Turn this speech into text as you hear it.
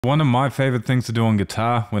One of my favorite things to do on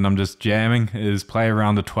guitar when I'm just jamming is play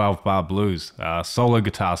around the 12-bar blues, solo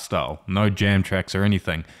guitar style, no jam tracks or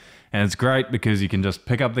anything. And it's great because you can just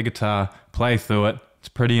pick up the guitar, play through it. It's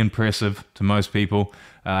pretty impressive to most people,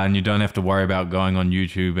 and you don't have to worry about going on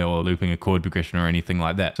YouTube or looping a chord progression or anything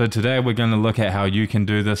like that. So today we're going to look at how you can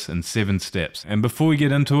do this in 7 steps. And before we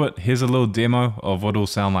get into it, here's a little demo of what it'll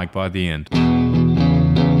sound like by the end.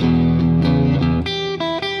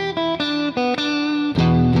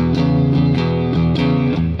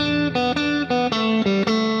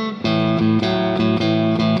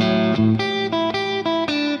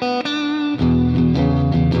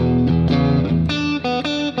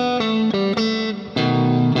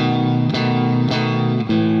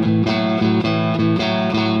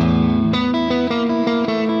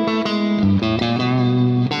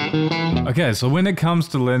 Okay, so when it comes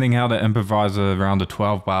to learning how to improvise around a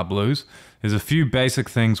 12-bar blues, there's a few basic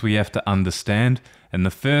things we have to understand, and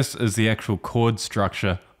the first is the actual chord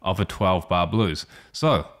structure of a 12-bar blues.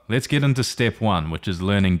 So let's get into step 1, which is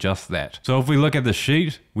learning just that. So if we look at the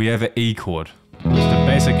sheet, we have an E chord, just a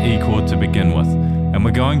basic E chord to begin with, and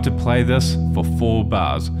we're going to play this for 4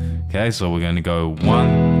 bars. Okay, so we're going to go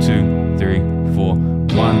 1, 2, 3, 4,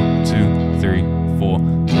 1, 2, 3, 4,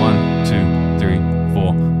 1, 2, 3,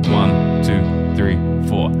 4, 1, 2, 3,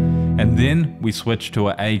 4. And then we switch to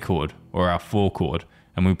an A chord, or our 4 chord,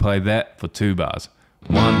 and we play that for 2 bars.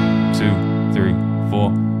 1, 2, 3, 4,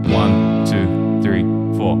 1, 2, 3,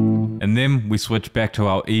 4. And then we switch back to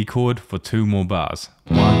our E chord for 2 more bars.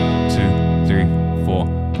 1, 2, 3, 4,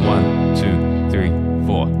 1, 2, 3,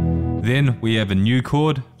 4. Then we have a new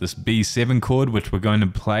chord, this B7 chord, which we're going to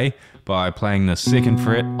play by playing the 2nd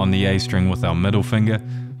fret on the A string with our middle finger,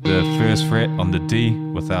 the 1st fret on the D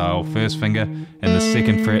with our 1st finger, and the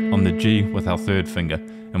 2nd fret on the G with our 3rd finger.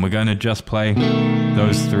 And we're going to just play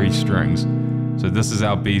those 3 strings. So this is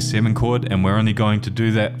our B7 chord, and we're only going to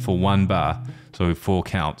do that for 1 bar. So 4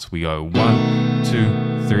 counts. We go 1,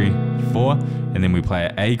 2, 3, 4, and then we play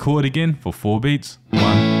an A chord again for 4 beats. 1,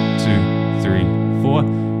 2, 3, 4,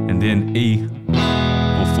 and then E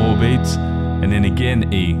for 4 beats, and then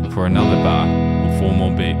again E for another bar for 4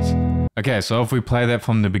 more beats. Okay, so if we play that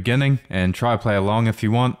from the beginning and try play along if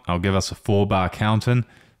you want, I'll give us a 4-bar count in.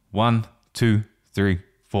 1, 2, 3,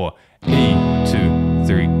 4. E, 2,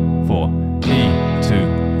 3, 4. E,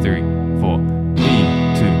 2, 3, 4. E,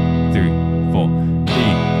 2, 3, 4. E,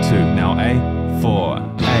 2. Now A, 4.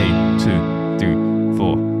 A, 2, 3,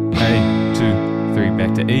 4. A, 2, 3.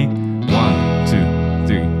 Back to E. 1, 2,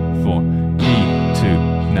 3, 4. E, 2.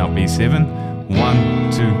 Now B7. 1,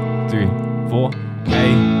 2, 3, 4.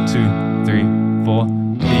 A, 2, 3, 4,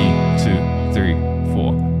 E, 2, 3,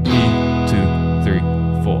 4, E, 2, 3,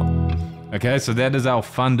 4. Okay, so that is our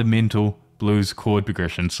fundamental blues chord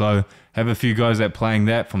progression. So have a few goes at playing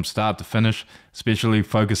that from start to finish, especially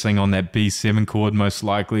focusing on that B7 chord. Most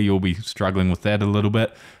likely you'll be struggling with that a little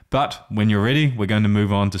bit. But when you're ready, we're going to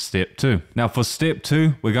move on to step 2. Now for step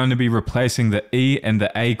 2, we're going to be replacing the E and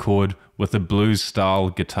the A chord with a blues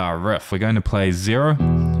style guitar riff. We're going to play 0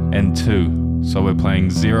 and 2. So we're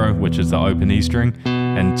playing 0, which is the open E string,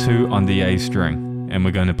 and 2 on the A string. And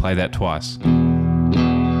we're going to play that twice.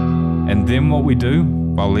 And then what we do,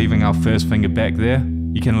 while leaving our 1st finger back there,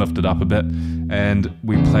 you can lift it up a bit, and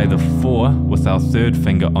we play the 4 with our 3rd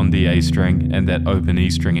finger on the A string and that open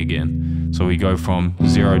E string again. So we go from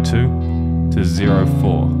 0, 2 to 0,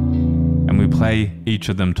 4. And we play each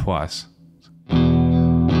of them twice.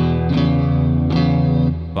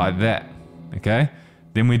 Like that, okay?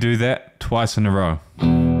 Then we do that twice in a row.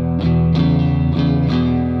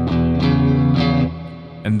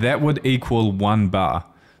 And that would equal 1 bar.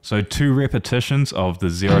 So 2 repetitions of the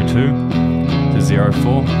 0, 2 to 0,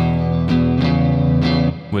 4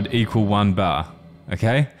 would equal 1 bar,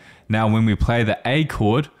 okay? Now when we play the A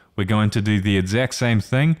chord, we're going to do the exact same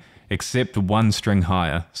thing, except 1 string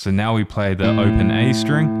higher. So now we play the open A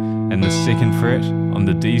string and the 2nd fret on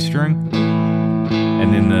the D string,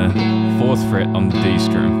 and then the 4th fret on the D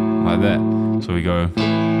string, like that. So we go,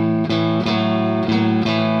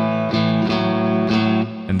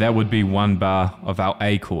 and that would be 1 bar of our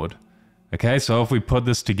A chord. Okay, so if we put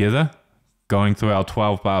this together, going through our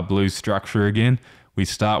 12-bar blues structure again, we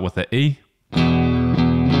start with the E.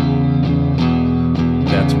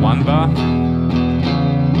 That's 1 bar.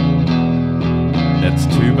 That's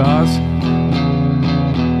 2 bars.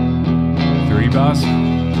 3 bars.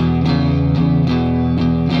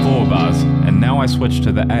 4 bars, and now I switch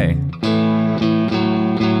to the A.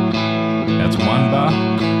 That's 1 bar.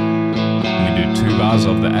 We do 2 bars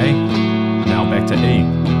of the A. Now back to E.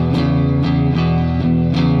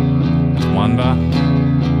 That's 1 bar,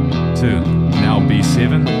 2, Now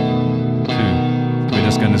B7, 2. We're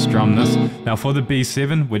just going to strum this. Now for the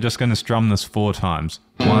B7, we're just going to strum this 4 times.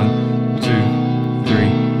 1, 2, 3,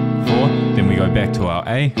 4. Then we go back to our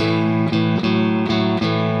A.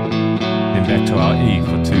 Then back to our E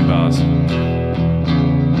for 2 bars.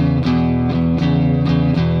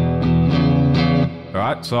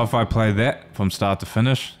 Alright, so if I play that from start to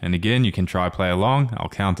finish, and again you can try play along, I'll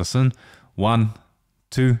count us in. 1,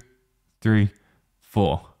 2, 3,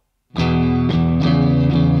 4.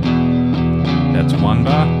 That's 1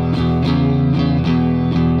 bar,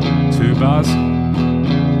 2 bars,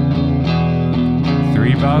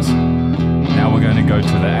 3 bars. Now we're going to go to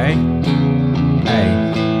the A.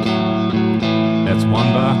 That's 1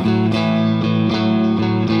 bar,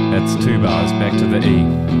 that's 2 bars, back to the E.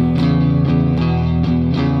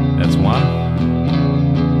 That's 1.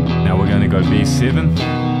 Now we're going to go B7, 2,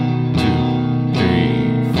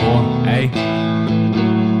 3, 4, A.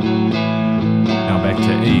 Now back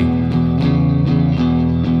to E.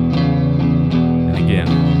 And again.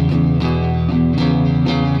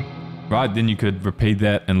 Right, then you could repeat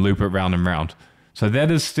that and loop it round and round. So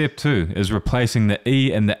that is step 2, is replacing the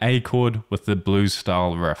E and the A chord with the blues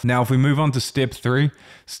style riff. Now if we move on to step 3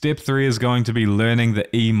 is going to be learning the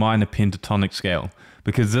E minor pentatonic scale,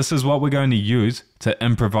 because this is what we're going to use to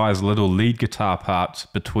improvise little lead guitar parts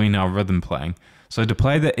between our rhythm playing. So to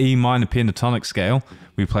play the E minor pentatonic scale,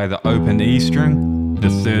 we play the open E string, the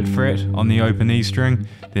 3rd fret on the open E string,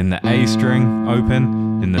 then the A string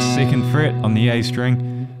open, then the 2nd fret on the A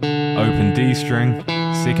string, open D string,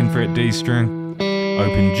 2nd fret D string,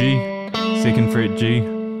 open G, 2nd fret G,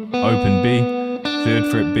 open B, 3rd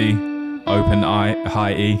fret B, open I,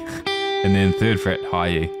 high E, and then 3rd fret high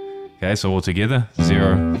E. Okay, so all together,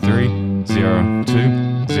 0, 3, 0,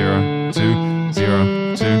 2, 0, 2,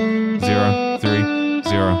 0, 2, 0, 3,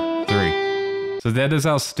 0, 3. So that is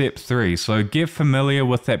our step 3. So get familiar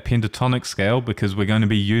with that pentatonic scale, because we're going to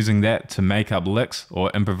be using that to make up licks or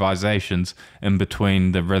improvisations in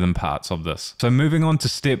between the rhythm parts of this. So moving on to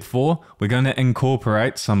step 4, we're going to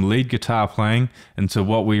incorporate some lead guitar playing into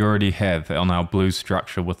what we already have on our blues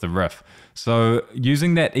structure with the riff. So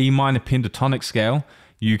using that E minor pentatonic scale,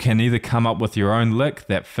 you can either come up with your own lick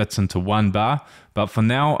that fits into 1 bar, but for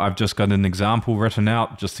now I've just got an example written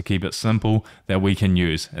out just to keep it simple that we can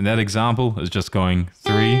use. And that example is just going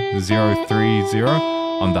 3, 0, 3, 0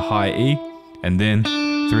 on the high E, and then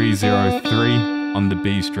 3, 0, 3 on the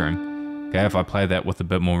B string. Okay, if I play that with a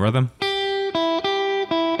bit more rhythm.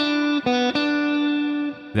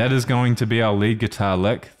 That is going to be our lead guitar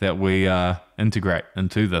lick that we integrate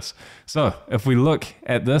into this. So if we look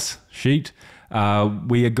at this sheet,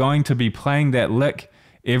 we are going to be playing that lick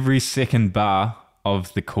every 2nd bar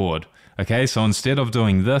of the chord. Okay, so instead of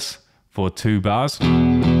doing this for 2 bars,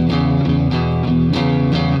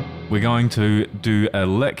 we're going to do a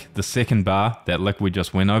lick, the 2nd bar, that lick we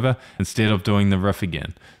just went over, instead of doing the riff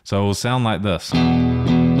again. So it will sound like this.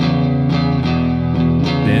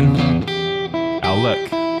 Then our lick.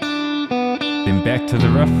 Then back to the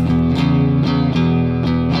riff.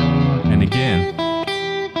 And again.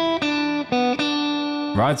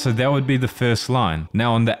 Right, so that would be the first line.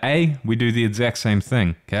 Now on the A, we do the exact same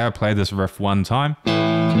thing. Okay, I play this riff 1 time.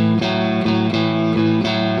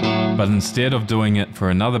 But instead of doing it for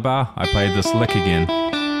another bar, I play this lick again.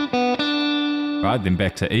 Right, then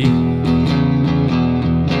back to E.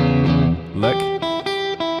 Lick.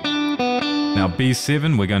 Now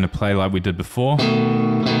B7, we're going to play like we did before.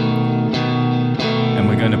 And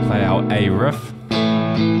we're going to play our A riff.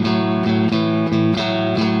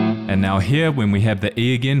 And now here, when we have the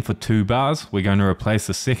E again for 2 bars, we're going to replace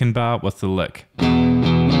the 2nd bar with the lick.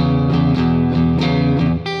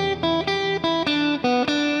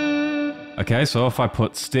 Okay, so if I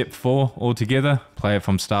put step 4 all together, play it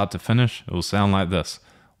from start to finish, it will sound like this.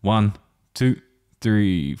 1, 2,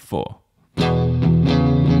 3, 4.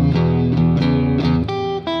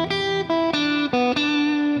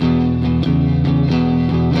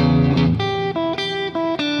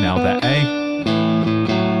 Now the A.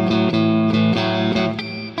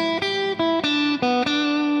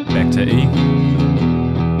 Back to E.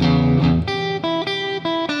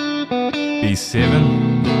 B7.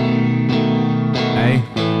 A.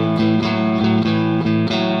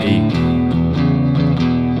 E.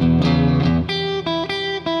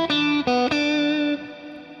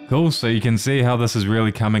 Cool, so you can see how this is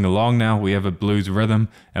really coming along now. We have a blues rhythm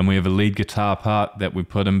and we have a lead guitar part that we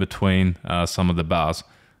put in between some of the bars.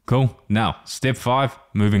 Cool, now step 5,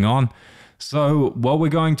 moving on. So what we're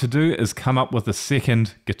going to do is come up with a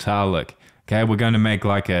 2nd guitar lick. Okay, we're going to make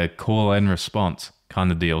like a call and response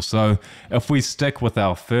kind of deal. So if we stick with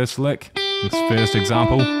our first lick, this first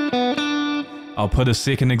example, I'll put a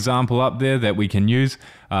second example up there that we can use,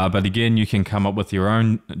 but again, you can come up with your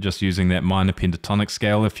own just using that minor pentatonic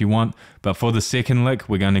scale if you want. But for the second lick,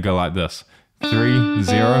 we're going to go like this: 3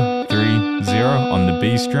 0 3 0 on the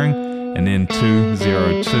B string, and then 2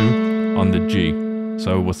 0 2 on the G.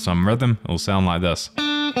 So with some rhythm, it'll sound like this.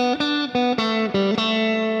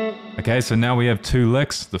 Okay, so now we have two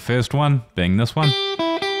licks. The first one being this one,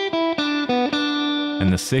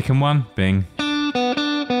 and the second one being.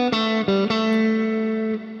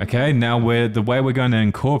 Okay, now the way we're going to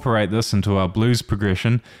incorporate this into our blues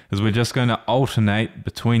progression is we're just going to alternate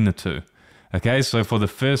between the two. Okay, so for the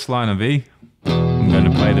first line of E, I'm going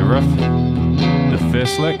to play the riff, the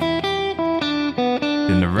first lick,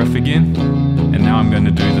 then the riff again, and now I'm going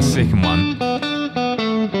to do the second one.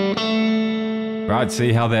 Right,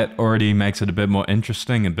 see how that already makes it a bit more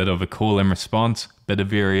interesting, a bit of a call and response, a bit of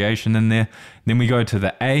variation in there. Then we go to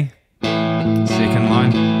the A, second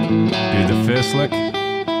line, do the first lick,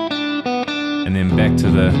 and then back to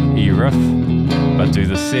the E riff, but do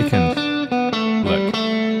the second lick.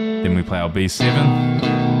 Then we play our B7,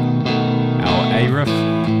 our A riff,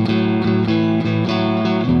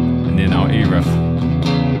 and then our E riff.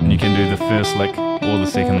 And you can do the first lick or the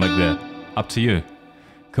second lick there, up to you.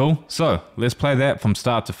 Cool, so let's play that from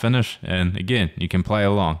start to finish, and again, you can play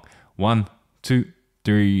along. 1, 2,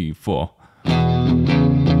 3, 4.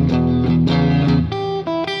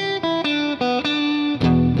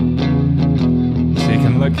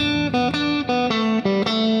 Lick.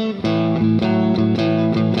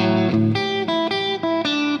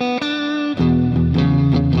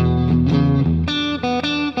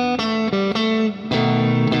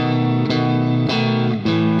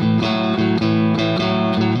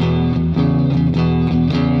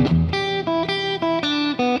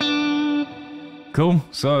 Cool,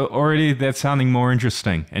 so already that's sounding more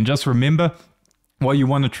interesting. And just remember, what you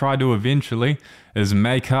want to try to eventually is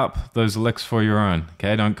make up those licks for your own.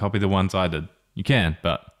 Okay, don't copy the ones I did. You can,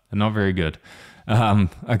 but they're not very good.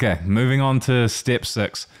 Okay, moving on to step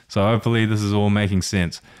 6. So hopefully this is all making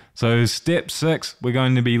sense. So step 6, we're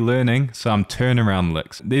going to be learning some turnaround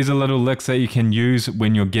licks. These are little licks that you can use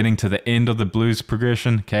when you're getting to the end of the blues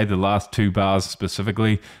progression, okay, the last 2 bars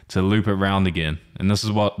specifically, to loop it round again. And this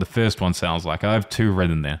is what the first one sounds like. I have 2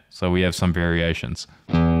 written there, so we have some variations.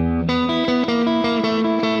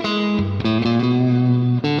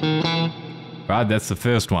 Right, that's the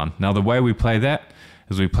first one. Now the way we play that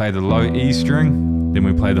is we play the low E string, then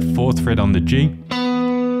we play the 4th fret on the G,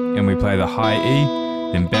 and we play the high E,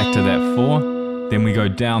 then back to that 4, then we go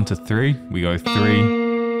down to 3, we go 3,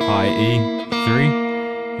 high E,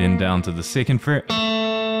 3, then down to the 2nd fret,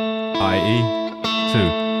 high E,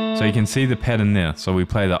 2. So you can see the pattern there. So we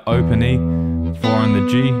play the open E, 4 on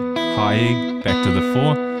the G, high E, back to the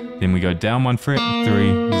 4, then we go down 1 fret, 3,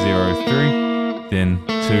 0, 3, then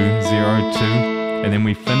 2, 0, 2, and then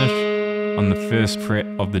we finish on the 1st fret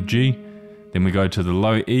of the G, then we go to the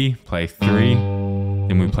low E, play 3,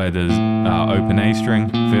 then we play the open A string,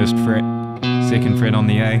 1st fret, 2nd fret on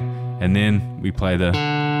the A, and then we play the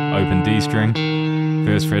open D string,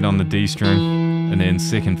 1st fret on the D string, and then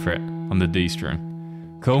 2nd fret on the D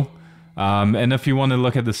string. Cool? And if you want to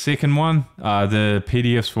look at the second one, the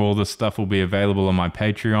PDFs for all this stuff will be available on my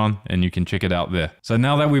Patreon, and you can check it out there. So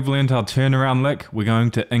now that we've learned our turnaround lick, we're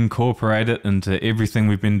going to incorporate it into everything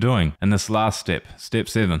we've been doing in this last step, step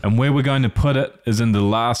 7. And where we're going to put it is in the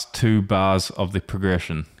last 2 bars of the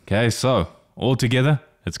progression. Okay, so all together,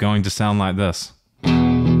 it's going to sound like this.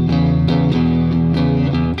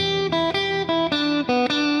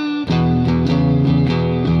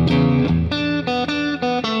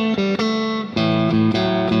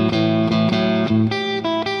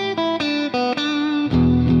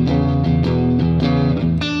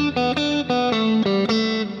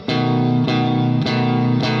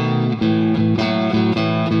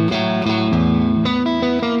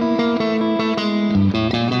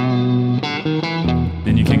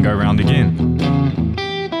 Go around again.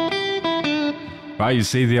 Right, you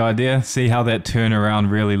see the idea? See how that turnaround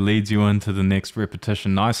really leads you into the next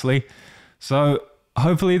repetition nicely? So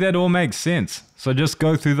hopefully that all makes sense. So just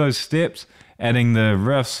go through those steps, adding the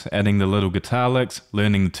riffs, adding the little guitar licks,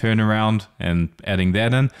 learning the turnaround and adding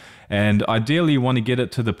that in. And ideally you want to get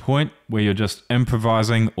it to the point where you're just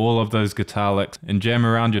improvising all of those guitar licks and jam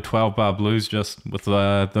around your 12-bar blues just with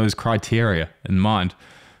those criteria in mind.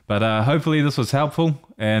 But hopefully this was helpful,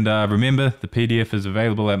 and remember, the PDF is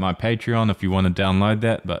available at my Patreon if you want to download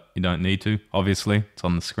that, but you don't need to, obviously, it's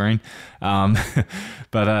on the screen.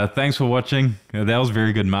 But thanks for watching. That was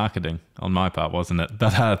very good marketing on my part, wasn't it?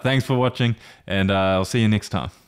 But thanks for watching, and I'll see you next time.